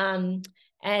 Um,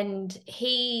 and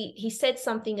he said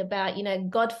something about,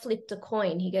 God flipped a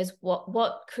coin. He goes,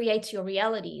 what creates your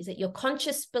reality? Is it your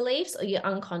conscious beliefs or your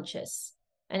unconscious?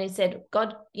 And he said,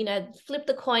 God, flipped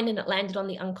the coin and it landed on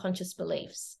the unconscious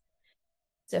beliefs.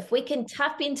 So if we can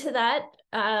tap into that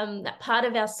part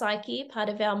of our psyche, part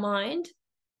of our mind,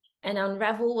 and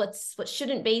unravel what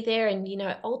shouldn't be there, and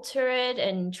alter it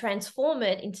and transform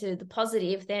it into the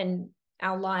positive, then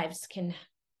our lives can,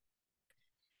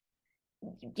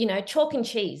 chalk and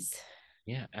cheese.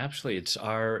 Yeah, absolutely.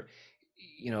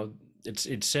 You know,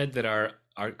 it's said that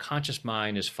our conscious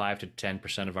mind is 5 to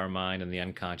 10% of our mind, and the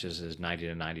unconscious is 90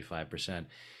 to 95%.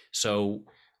 So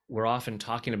we're often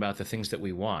talking about the things that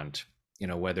we want,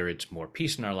 whether it's more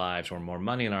peace in our lives or more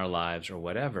money in our lives or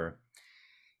whatever.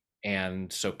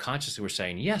 And so consciously we're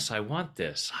saying, yes, I want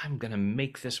this. I'm going to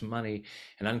make this money.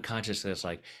 And unconsciously it's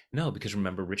like, no, because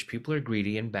remember, rich people are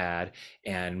greedy and bad,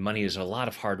 and money is a lot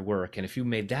of hard work. And if you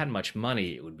made that much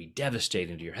money, it would be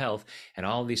devastating to your health and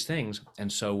all these things.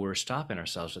 And so we're stopping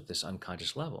ourselves at this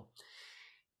unconscious level.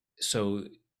 So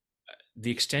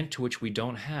the extent to which we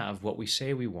don't have what we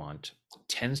say we want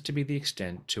tends to be the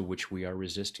extent to which we are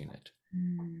resisting it.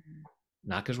 Mm.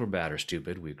 Not because we're bad or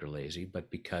stupid, weak or lazy, but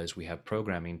because we have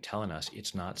programming telling us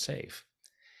it's not safe.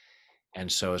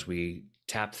 And so as we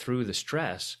tap through the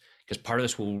stress, because part of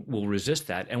this will resist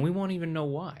that, and we won't even know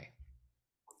why,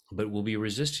 but we'll be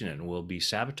resisting it and we'll be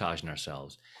sabotaging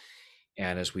ourselves.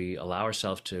 And as we allow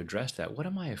ourselves to address that, what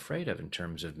am I afraid of in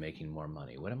terms of making more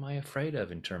money? What am I afraid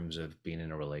of in terms of being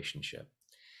in a relationship?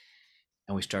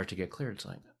 And we start to get clear. It's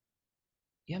like,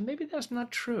 yeah, maybe that's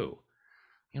not true.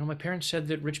 My parents said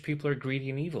that rich people are greedy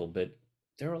and evil, but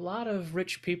there are a lot of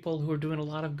rich people who are doing a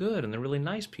lot of good, and they're really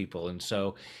nice people. And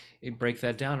so you break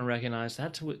that down and recognize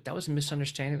that was a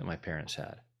misunderstanding that my parents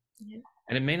had. Yeah.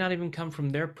 And it may not even come from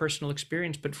their personal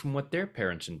experience, but from what their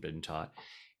parents had been taught.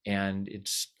 And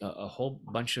it's a whole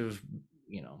bunch of,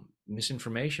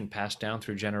 misinformation passed down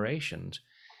through generations.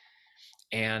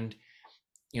 And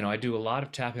I do a lot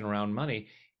of tapping around money,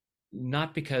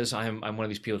 not because I'm one of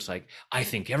these people. It's like, I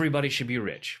think everybody should be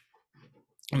rich.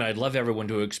 I mean, I'd love everyone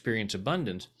to experience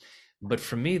abundance. But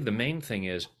for me, the main thing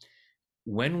is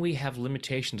when we have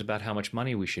limitations about how much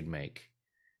money we should make,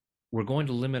 we're going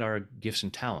to limit our gifts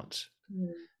and talents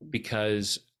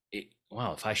because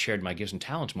well, if I shared my gifts and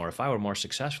talents more, if I were more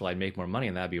successful, I'd make more money,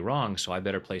 and that'd be wrong. So I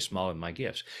better play small with my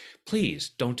gifts.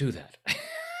 Please don't do that.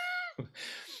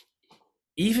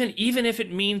 Even if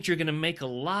it means you're going to make a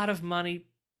lot of money,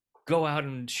 go out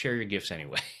and share your gifts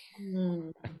anyway.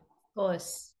 Of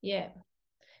course, yeah.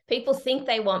 People think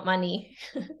they want money,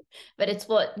 but it's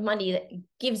what money that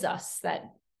gives us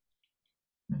that.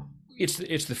 It's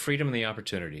the freedom and the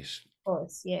opportunities. Of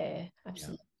course, yeah,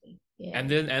 absolutely, yeah. And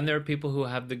there are people who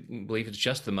have the belief it's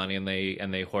just the money, and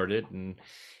they hoard it, and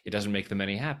it doesn't make them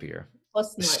any happier. Of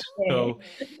course not. So,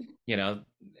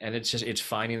 and it's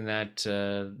finding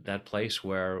that place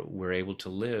where we're able to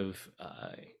live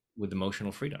with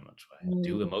emotional freedom. That's why I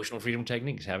do emotional freedom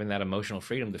techniques, having that emotional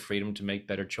freedom, the freedom to make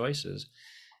better choices,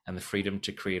 and the freedom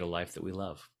to create a life that we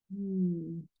love.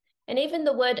 And even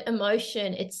the word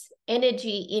emotion, it's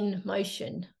energy in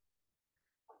motion.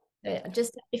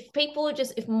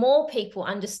 If more people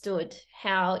understood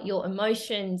how your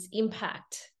emotions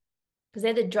impact, because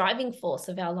they're the driving force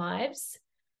of our lives.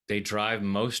 They drive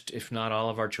most, if not all,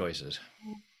 of our choices.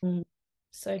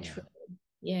 So true.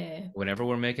 Yeah. Whenever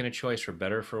we're making a choice for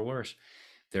better or for worse,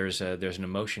 there's an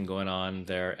emotion going on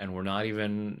there, and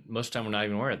most of the time we're not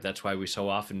even aware of it. That's why we so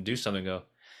often do something and go,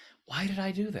 why did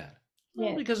I do that?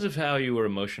 Well, because of how you were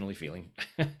emotionally feeling.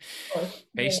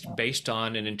 based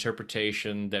on an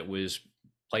interpretation that was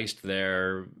placed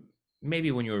there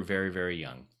maybe when you were very, very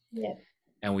young. Yeah.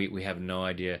 And we have no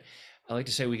idea. I like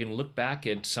to say we can look back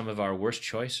at some of our worst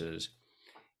choices,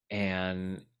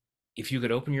 and if you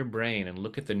could open your brain and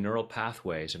look at the neural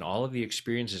pathways and all of the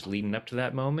experiences leading up to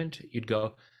that moment, you'd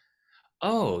go,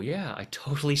 oh yeah, I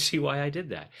totally see why I did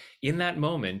that. In that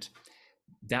moment,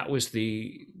 that was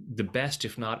the best,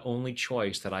 if not only,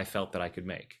 choice that I felt that I could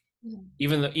make.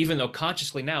 Even though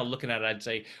consciously now looking at it, I'd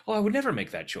say, oh, I would never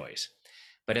make that choice.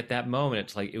 But at that moment,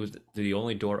 it's like it was the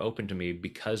only door open to me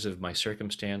because of my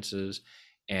circumstances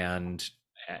and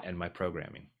my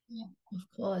programming. Yeah, of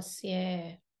course,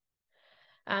 yeah.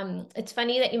 It's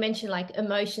funny that you mentioned like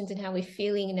emotions and how we're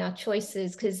feeling in our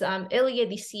choices, because earlier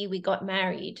this year we got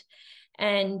married.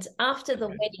 And after the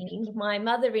wedding, my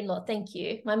mother-in-law, thank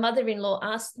you, my mother-in-law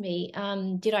asked me,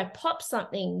 did I pop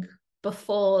something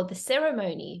before the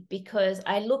ceremony? Because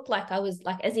I looked like I was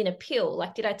like, as in a pill,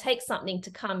 like, did I take something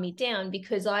to calm me down?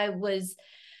 Because I was,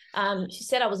 she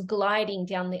said I was gliding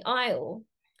down the aisle.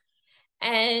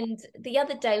 And the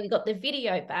other day we got the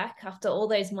video back after all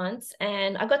those months,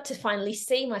 and I got to finally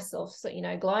see myself, so,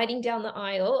 gliding down the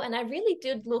aisle. And I really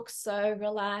did look so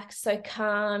relaxed, so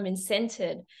calm and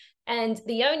centered. And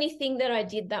the only thing that I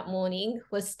did that morning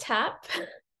was tap,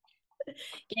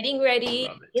 getting ready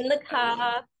in the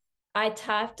car. I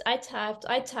tapped,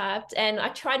 and I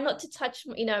tried not to touch,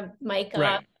 makeup.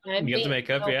 Right. You have the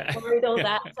makeup, yeah. All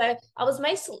that. So I was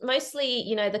mostly,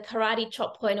 the karate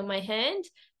chop point on my hand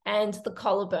and the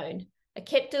collarbone. I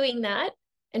kept doing that,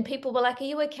 and people were like, are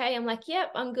you okay? I'm like,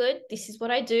 yep, I'm good. This is what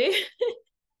I do.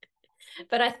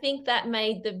 But I think that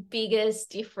made the biggest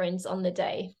difference on the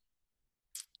day.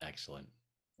 Excellent.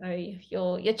 So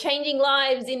you're changing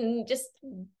lives in just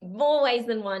more ways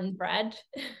than one, Brad.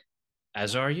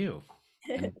 As are you.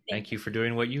 And thank you for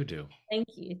doing what you do. Thank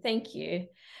you. Thank you.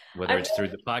 Whether it's through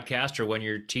the podcast or when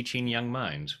you're teaching young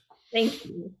minds. Thank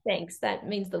you. Thanks. That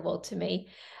means the world to me.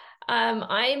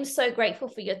 I am so grateful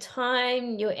for your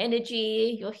time, your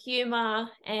energy, your humor,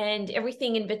 and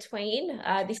everything in between.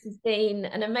 This has been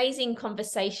an amazing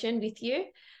conversation with you.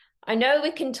 I know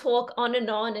we can talk on, and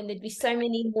there'd be so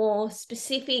many more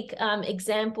specific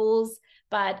examples,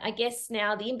 but I guess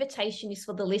now the invitation is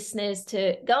for the listeners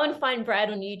to go and find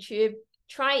Brad on YouTube,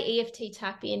 try EFT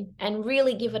Tapping, and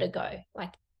really give it a go.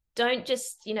 Like, don't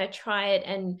just, try it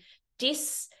and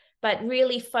but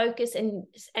really focus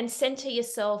and center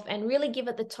yourself and really give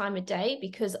it the time of day,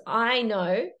 because I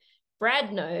know,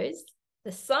 Brad knows,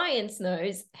 the science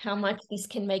knows how much this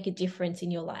can make a difference in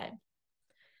your life.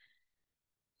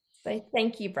 So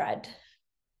thank you, Brad.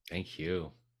 Thank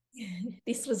you.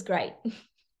 This was great.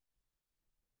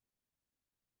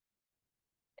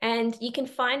 And you can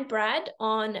find Brad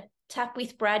on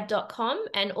tapwithbrad.com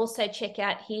and also check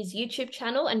out his YouTube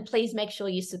channel, and please make sure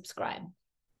you subscribe.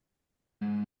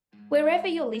 Wherever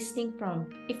you're listening from,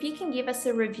 if you can give us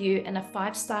a review and a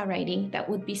 5-star rating, that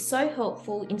would be so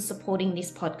helpful in supporting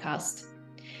this podcast.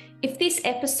 If this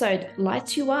episode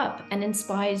lights you up and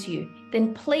inspires you,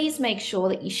 then please make sure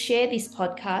that you share this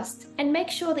podcast and make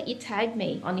sure that you tag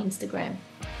me on Instagram.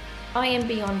 I am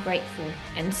beyond grateful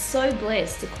and so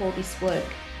blessed to call this work.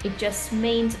 It just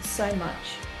means so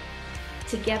much.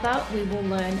 Together, we will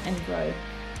learn and grow.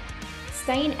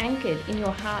 Staying anchored in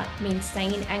your heart means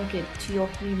staying anchored to your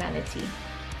humanity.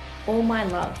 All my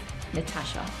love,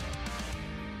 Natasha.